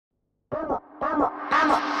I'm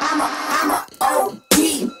a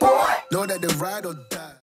OG boy. Know that the ride or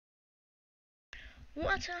die.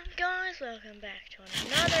 What's up, guys? Welcome back to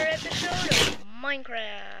another episode of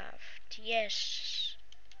Minecraft. Yes.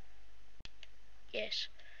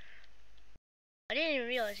 I didn't even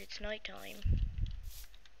realize it's nighttime.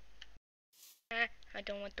 I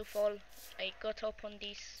don't want to fall. I got up on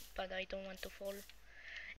this, but I don't want to fall.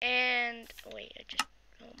 And wait,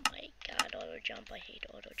 oh my god, auto jump. I hate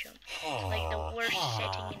auto jump. It's like the worst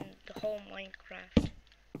setting in the whole Minecraft.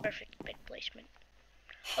 Perfect bed placement.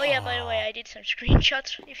 Oh yeah, by the way, I did some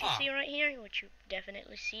screenshots, if you see right here, which you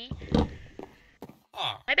definitely see.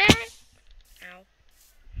 My bad! Ow.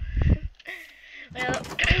 Well,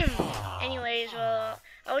 anyways, I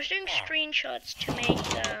was doing screenshots to make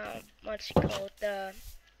what's it called, I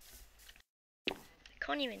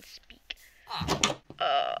can't even speak.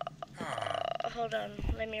 Hold on,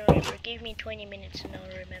 let me remember. Give me 20 minutes and I'll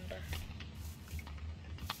remember.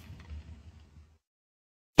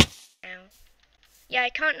 Ow. Yeah, I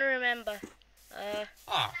can't remember.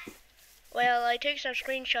 Well, I took some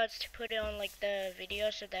screenshots to put it on like the video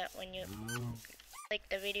so that when you like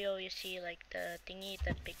the video you see like the thingy,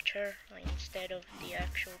 the picture, like, instead of the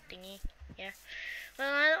actual thingy. Yeah.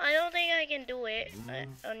 Well, I don't think I can do it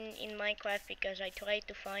in Minecraft because I tried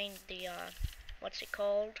to find the what's it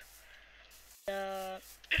called, the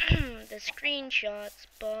the screenshots,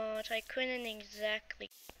 but I couldn't exactly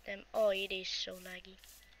get them. Oh, it is so laggy.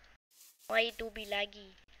 Why it do be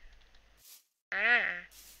laggy?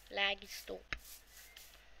 Laggy stop.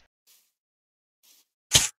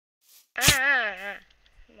 Oh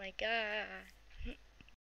my god.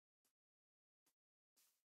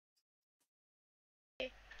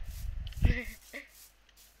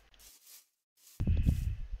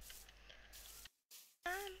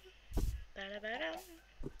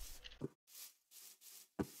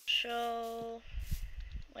 So,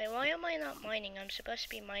 wait, why am I not mining? I'm supposed to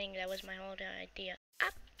be mining. That was my whole idea.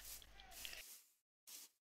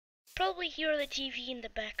 Probably hear the TV in the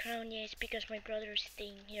background. Yes, because my brother is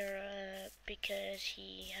staying here. Because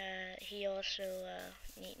he also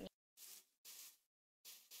need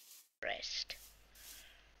rest.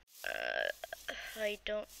 I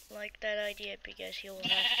don't like that idea because he will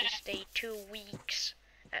have to stay 2 weeks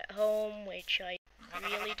at home, which I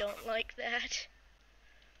really don't like that.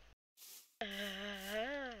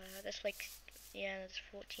 That's like, yeah, that's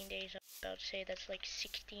 14 days. I'm about to say that's like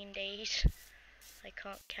 16 days. I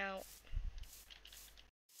can't count.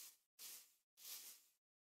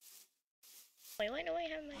 Wait, why do I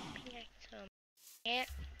have my pickaxe? Yeah.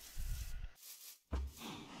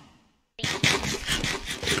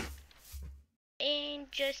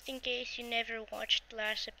 And just in case you never watched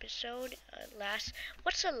last episode,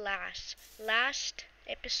 what's a last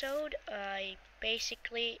episode, I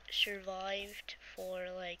basically survived for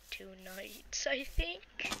like 2 nights, I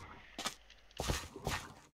think.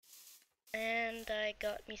 And I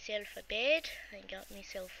got myself a bed, I got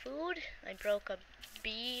myself food, I broke a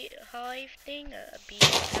beehive thing, a bee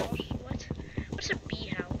house, what's a bee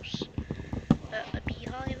house? A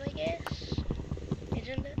beehive, I guess?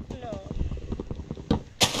 Isn't it? No.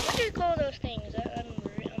 What do you call those things?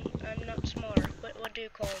 I'm not smart. What do you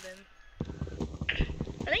call them?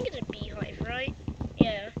 I think it's a beehive, right?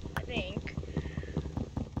 Yeah, I think.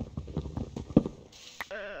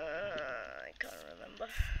 I can't remember.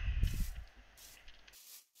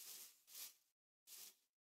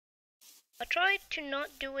 I tried to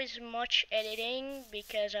not do as much editing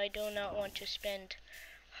because I do not want to spend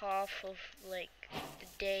half of like the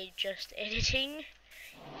day just editing.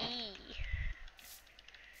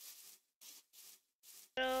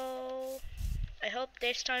 So I hope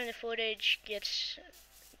this time the footage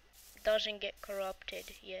doesn't get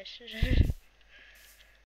corrupted. Yes.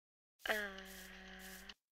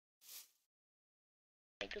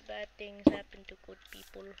 Do bad things happen to good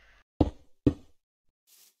people.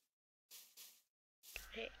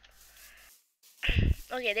 Hey.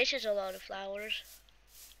 Okay, this is a lot of flowers.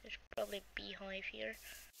 There's probably a beehive here.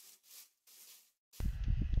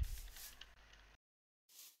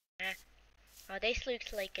 Oh, this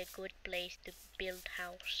looks like a good place to build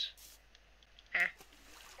house.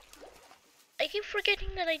 I keep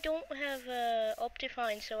forgetting that I don't have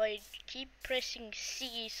Optifine, so I keep pressing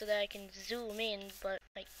C so that I can zoom in, but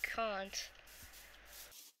I can't.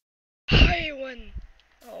 I won!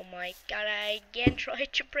 Oh my god, I again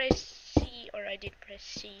tried to press C, or I did press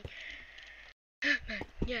C.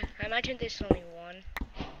 Yeah, I imagine there's only one.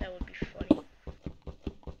 That would be funny.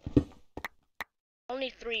 Only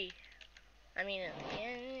 3. I mean,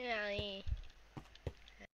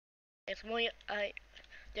 there's more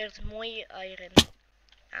iron.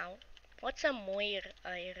 Ow. What's a moir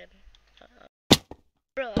iron?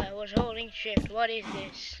 Bro, I was holding shift. What is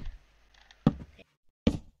this?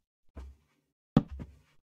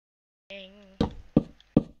 Dang.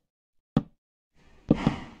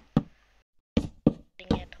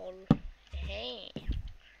 Thing at all. Hey.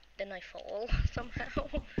 Then I fall somehow.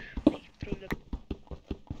 Like through the.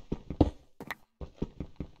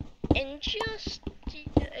 And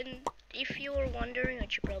if you were wondering,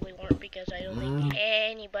 which you probably weren't because I don't think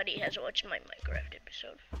anybody has watched my Minecraft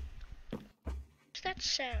episode. What's that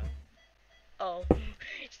sound? Oh,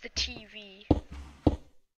 it's the TV.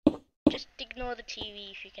 Just ignore the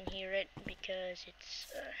TV if you can hear it because it's.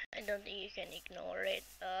 I don't think you can ignore it.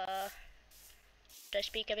 Should I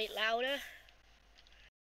speak a bit louder?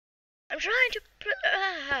 I'm trying to.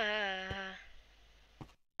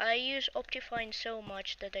 I use Optifine so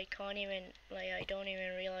much that I can't even, like, I don't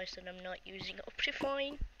even realize that I'm not using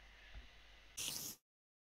Optifine. I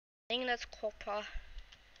think that's copper.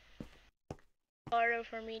 Harder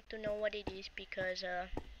for me to know what it is because,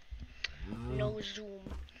 no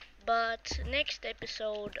zoom. But next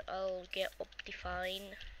episode I'll get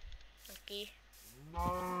Optifine. Okay.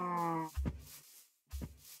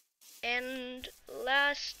 And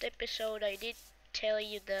last episode I did tell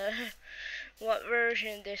you the what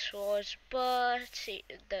version this was, but see,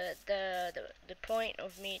 the point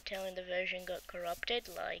of me telling the version got corrupted,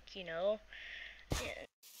 like, you know,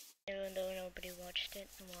 even though nobody watched it.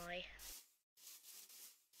 Why?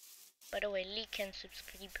 By the way, Lee can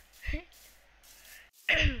subscribe.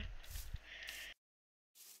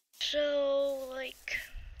 So, like,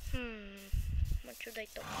 what should I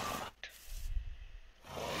talk about?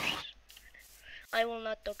 Horse. I will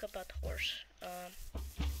not talk about horse.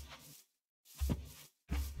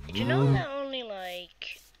 Did you know that only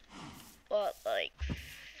like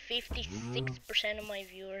 56% of my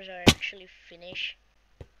viewers are actually Finnish?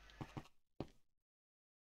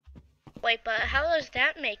 Wait, but how does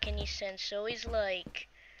that make any sense? So is like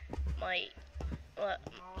my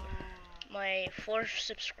my fourth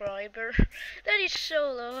subscriber. That is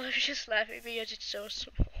so low. I'm just laughing because it's so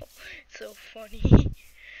small. It's so funny.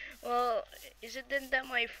 Well, is it then that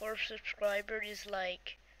my fourth subscriber is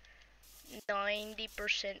like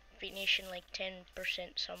 90% Finnish and like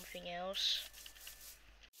 10% something else?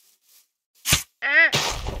 Ah!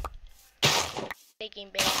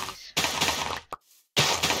 Taking babies.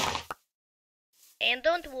 And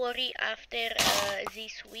don't worry, after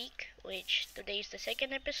this week, which today is the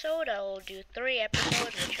second episode, I will do 3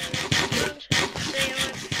 episodes, which are the ones with the same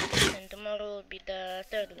one, and tomorrow will be the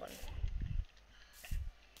third one.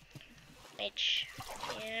 Which,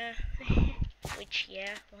 yeah, which,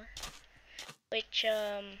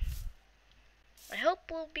 I hope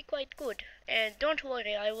will be quite good. And don't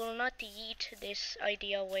worry, I will not eat this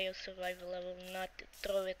ideal way of survival. I will not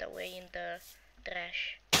throw it away in the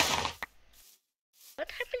trash.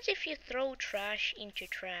 What happens if you throw trash into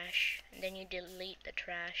trash and then you delete the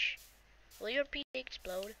trash? Will your PC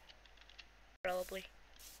explode? Probably.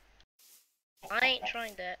 I ain't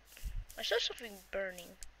trying that. I saw something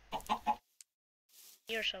burning.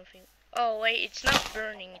 Hear something. Oh wait, it's not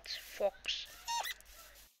burning, it's fox.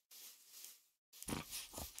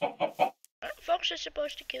 Aren't foxes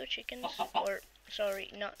supposed to kill chickens? Or sorry,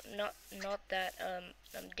 not that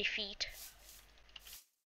defeat.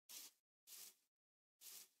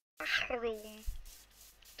 Mushroom.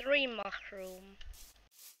 3 mushroom.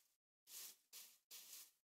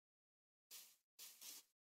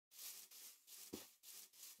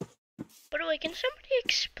 By the way, can somebody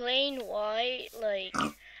explain why, like,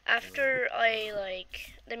 after I,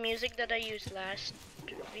 like, the music that I used last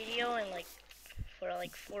video and, like, for,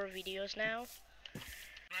 like, 4 videos now,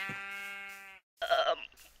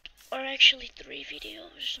 or actually 3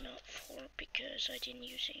 videos, not 4, because I didn't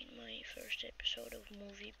use it in my first episode of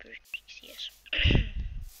Movie Birthdays, yes.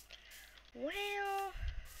 Well,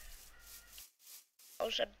 I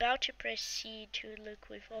was about to press C to look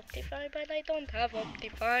with Optifine, but I don't have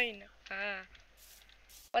Optifine. Ah.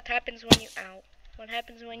 What happens when you What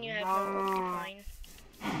happens when you have no Optifine?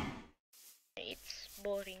 It's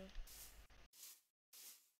boring.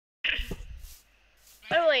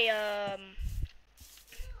 By the way,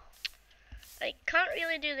 I can't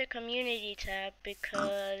really do the community tab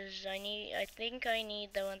because I think I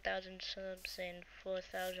need the 1000 subs and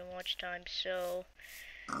 4000 watch time, so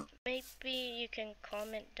maybe you can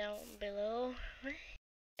comment down below.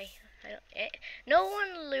 No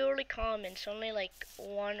one literally comments, only like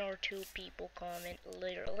 1 or 2 people comment,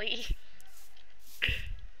 literally.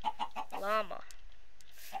 Llama.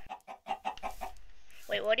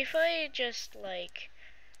 Wait, what if I just like,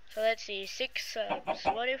 so let's see, 6 subs,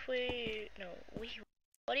 what if we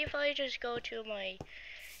what if I just go to my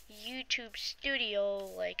YouTube studio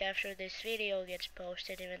like after this video gets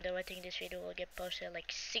posted, even though I think this video will get posted at like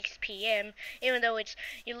 6 p.m. even though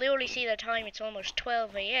you literally see the time, it's almost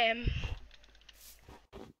 12 a.m.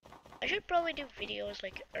 I should probably do videos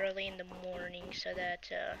like early in the morning so that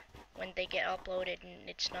when they get uploaded and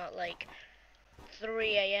it's not like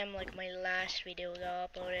 3 a.m. like my last video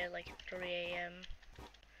got uploaded like 3 a.m.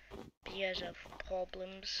 because of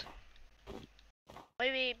problems.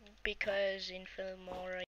 Maybe because in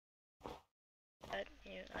Filmora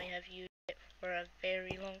I have used it for a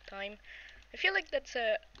very long time. I feel like that's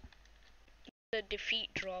a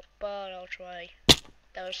defeat drop, but I'll try.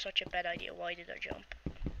 That was such a bad idea. Why did I jump?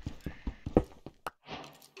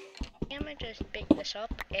 I'm gonna just pick this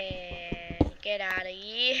up and get out of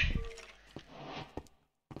here.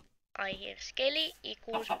 I hear skelly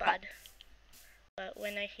equals bad. But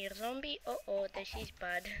when I hear zombie, oh, this is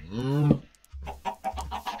bad. Come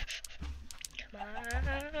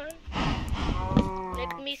on.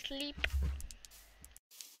 Let me sleep.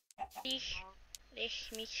 Let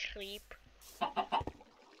me sleep.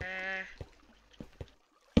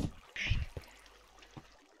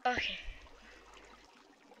 Okay.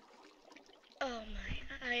 Oh my,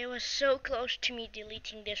 I was so close to me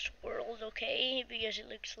deleting this world, okay? Because it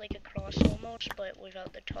looks like a cross almost, but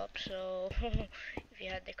without the top, so if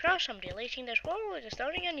you had the cross, I'm deleting this world and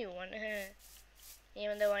starting a new one.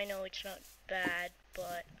 Even though I know it's not bad,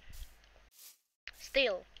 but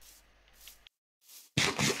still.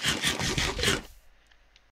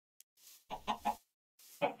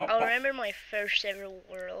 I remember my first ever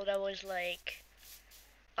world. I was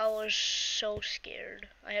so scared.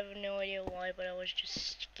 I have no idea why, but I was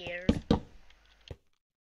just scared.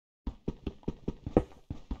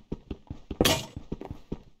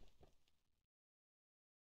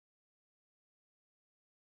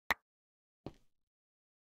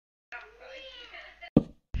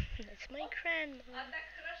 That's my grandma.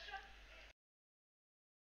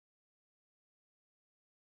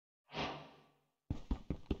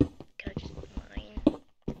 Touch mine.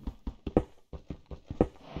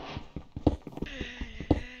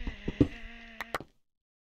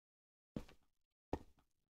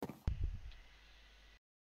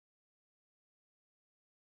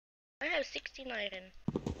 I have 16 iron.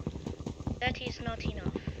 That is not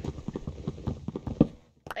enough.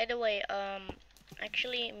 By the way,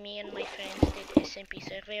 actually me and my friends did SMP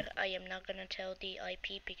server. I am not gonna tell the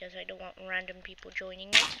IP because I don't want random people joining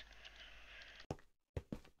it.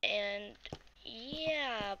 And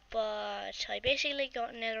yeah, but I basically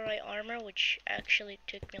got netherite armor, which actually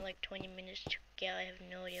took me like 20 minutes to get. I have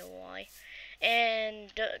no idea why.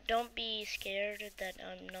 And don't be scared that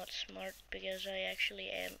I'm not smart, because I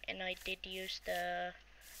actually am, and I did use the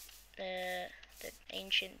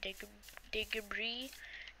ancient debris,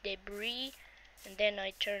 and then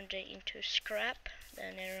I turned it into scrap, the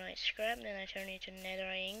netherite scrap. Then I turned it into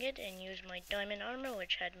netherite ingot and used my diamond armor,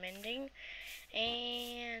 which had mending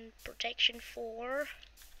and protection 4.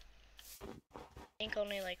 I think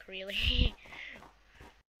only like really.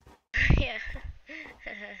 Yeah.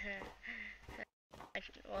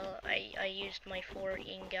 I used my 4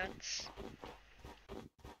 ingots.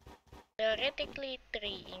 Theoretically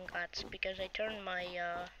 3 ingots, because I turned my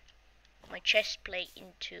my chest plate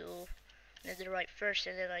into netherite first,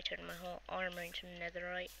 and then I turned my whole armor into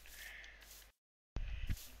netherite.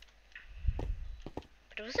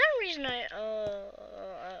 But for some reason I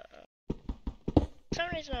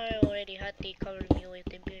already had the cover me with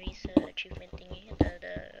the berries achievement thingy.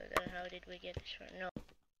 The how did we get this far? No,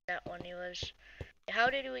 that one. It was. How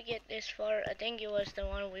did we get this far? I think it was the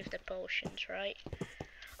one with the potions, right?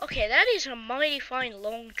 Okay, that is a mighty fine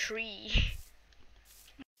long tree.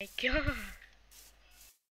 Oh my god.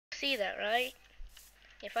 See that, right?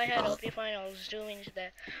 If I had Optifine, I'll zoom into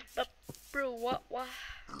that. But bro, what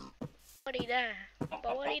is that?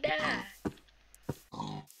 But what is that?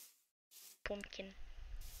 Pumpkin.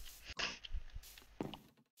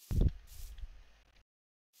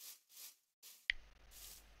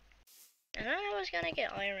 I thought I was gonna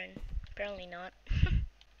get iron. Apparently not.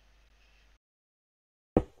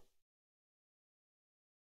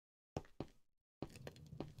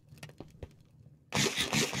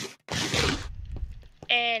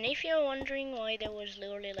 And if you're wondering why there was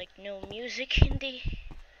literally like no music in the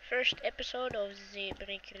first episode of the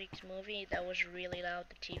Breakrix movie, that was really loud.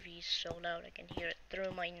 The TV is so loud I can hear it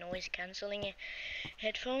through my noise cancelling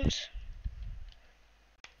headphones.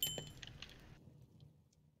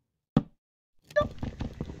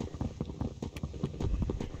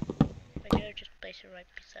 I could have just placed it right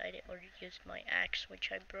beside it, or used my axe,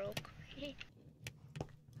 which I broke.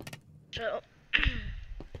 So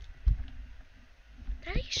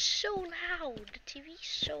That is so loud. The TV is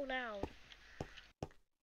so loud.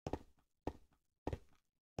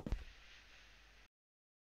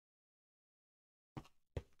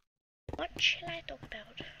 What shall I talk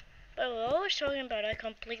about? Oh, what I was talking about, I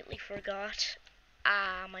completely forgot.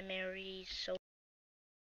 Ah, my memory is so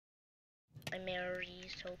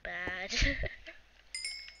bad.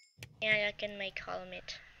 Yeah, I can make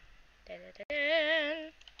helmet.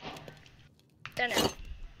 Dunno.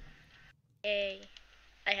 Hey,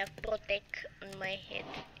 I have protect on my head.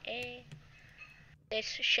 Hey, this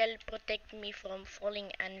shall protect me from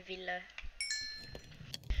falling anvil.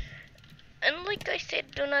 And like I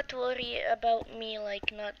said, do not worry about me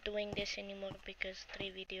like not doing this anymore, because 3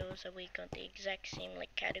 videos a week on the exact same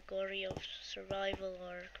like category of survival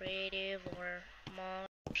or creative or mod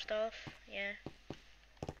stuff. Yeah.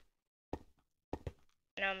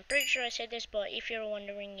 And I'm pretty sure I said this, but if you're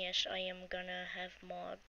wondering, yes, I am gonna have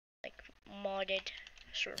modded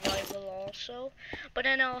survival also, but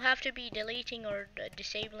then I'll have to be deleting or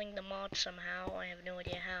disabling the mod somehow. I have no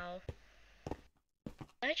idea how.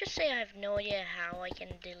 I just say I have no idea how I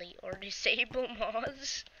can delete or disable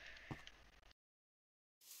mods.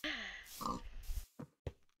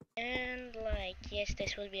 And like, yes,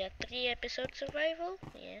 this will be a 3-episode survival,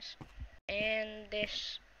 yes. And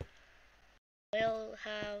this will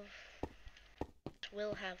have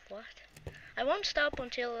what? I won't stop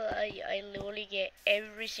until I literally get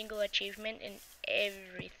every single achievement in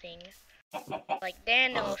everything. Like,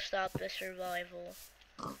 then I'll stop the survival.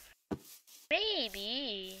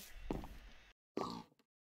 Maybe.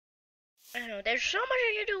 I don't know, there's so much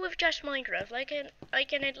I can do with just Minecraft. I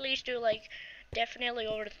can at least do like definitely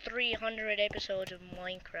over 300 episodes of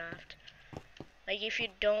Minecraft. Like, if you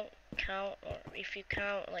don't count, or if you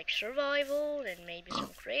count like survival, then maybe some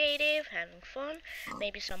creative, having fun,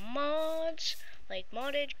 maybe some mods, like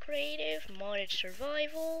modded creative, modded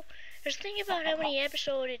survival. Just think about how many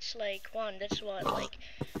episodes it's like one. That's what, like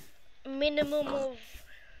minimum of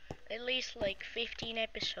at least like 15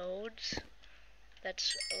 episodes.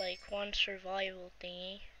 That's like one survival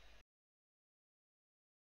thingy.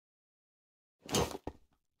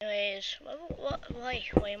 Anyways,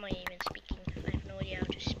 why am I even speaking? I have no idea how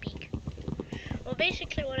to speak. Well,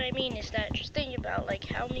 basically what I mean is that just think about like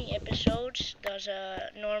how many episodes does a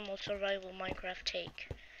normal survival Minecraft take?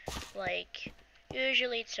 Like,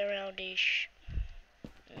 usually it's around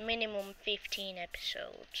minimum 15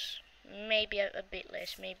 episodes. Maybe a bit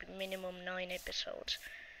less, maybe minimum 9 episodes.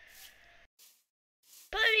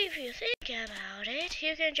 But if you think about it,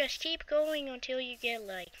 you can just keep going until you get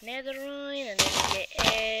like netherite, and then you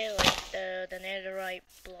get like the netherite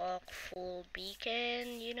block full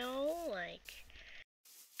beacon, you know, like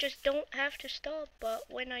just don't have to stop. But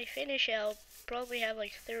when I finish it, I'll probably have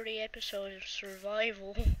like 30 episodes of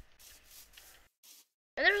survival. And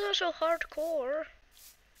there's also hardcore.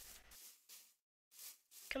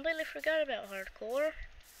 Completely forgot about hardcore.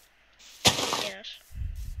 Yes.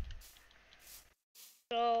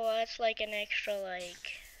 So that's like an extra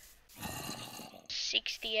like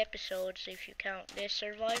 60 episodes if you count this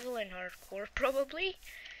survival and hardcore probably.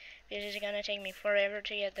 Because it's gonna take me forever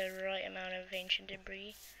to get the right amount of ancient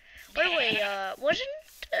debris. By the way,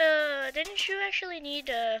 didn't you actually need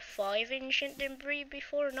 5 ancient debris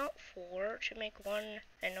before? Not 4 to make 1,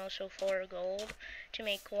 and also 4 gold to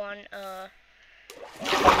make 1,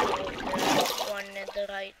 one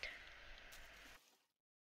netherite.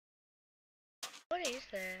 What is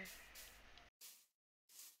that?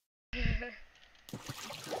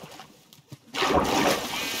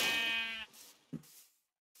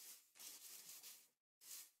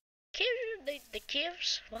 The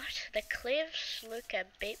caves, what? The cliffs look a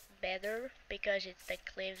bit better because it's the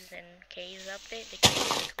cliffs and caves update. The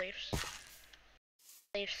caves and cliffs.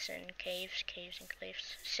 Cliffs and caves, caves and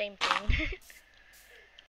cliffs. Same thing.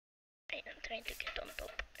 I'm trying to get on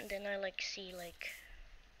top, and then I like see like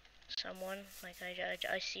someone, like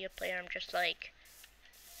I see a player, I'm just like,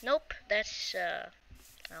 nope, that's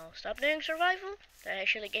I'll stop doing survival. That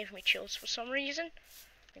actually gave me chills for some reason.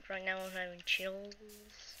 Like right now I'm having chills.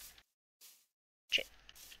 Shit.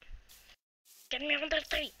 Get me under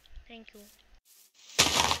 3. Thank you.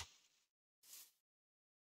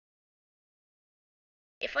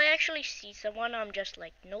 If I actually see someone, I'm just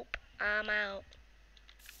like, nope, I'm out.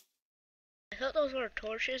 I thought those were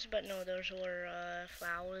torches, but no, those were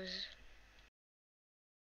flowers.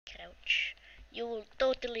 Couch. You will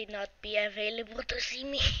totally not be available to see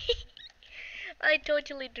me. I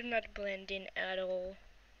totally do not blend in at all.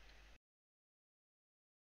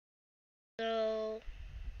 So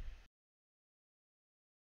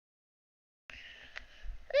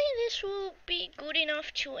I think this will be good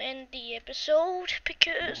enough to end the episode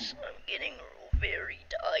because I'm getting very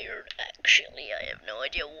tired. Actually, I have no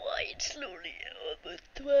idea why it's slowly almost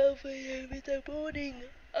 12 a.m. in the morning.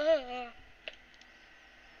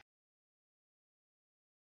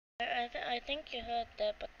 I think you heard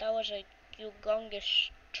that, but that was a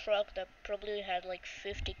humongous truck that probably had like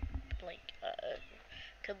 50 like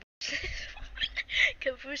cabooses.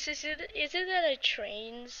 Cabooses. Isn't that a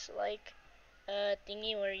trains like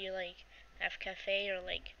thingy where you like have cafe or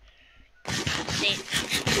like sit?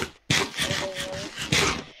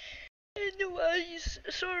 Anyways,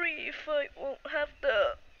 sorry if I won't have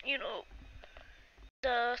the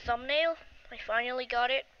the thumbnail. I finally got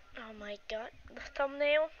it. Oh my god, the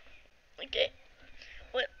thumbnail. Okay.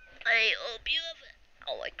 Well, I hope you have.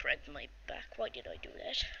 Oh, I cracked my back. Why did I do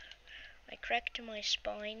that? I cracked my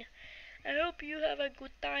spine. I hope you have a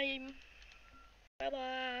good time. Bye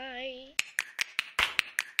bye.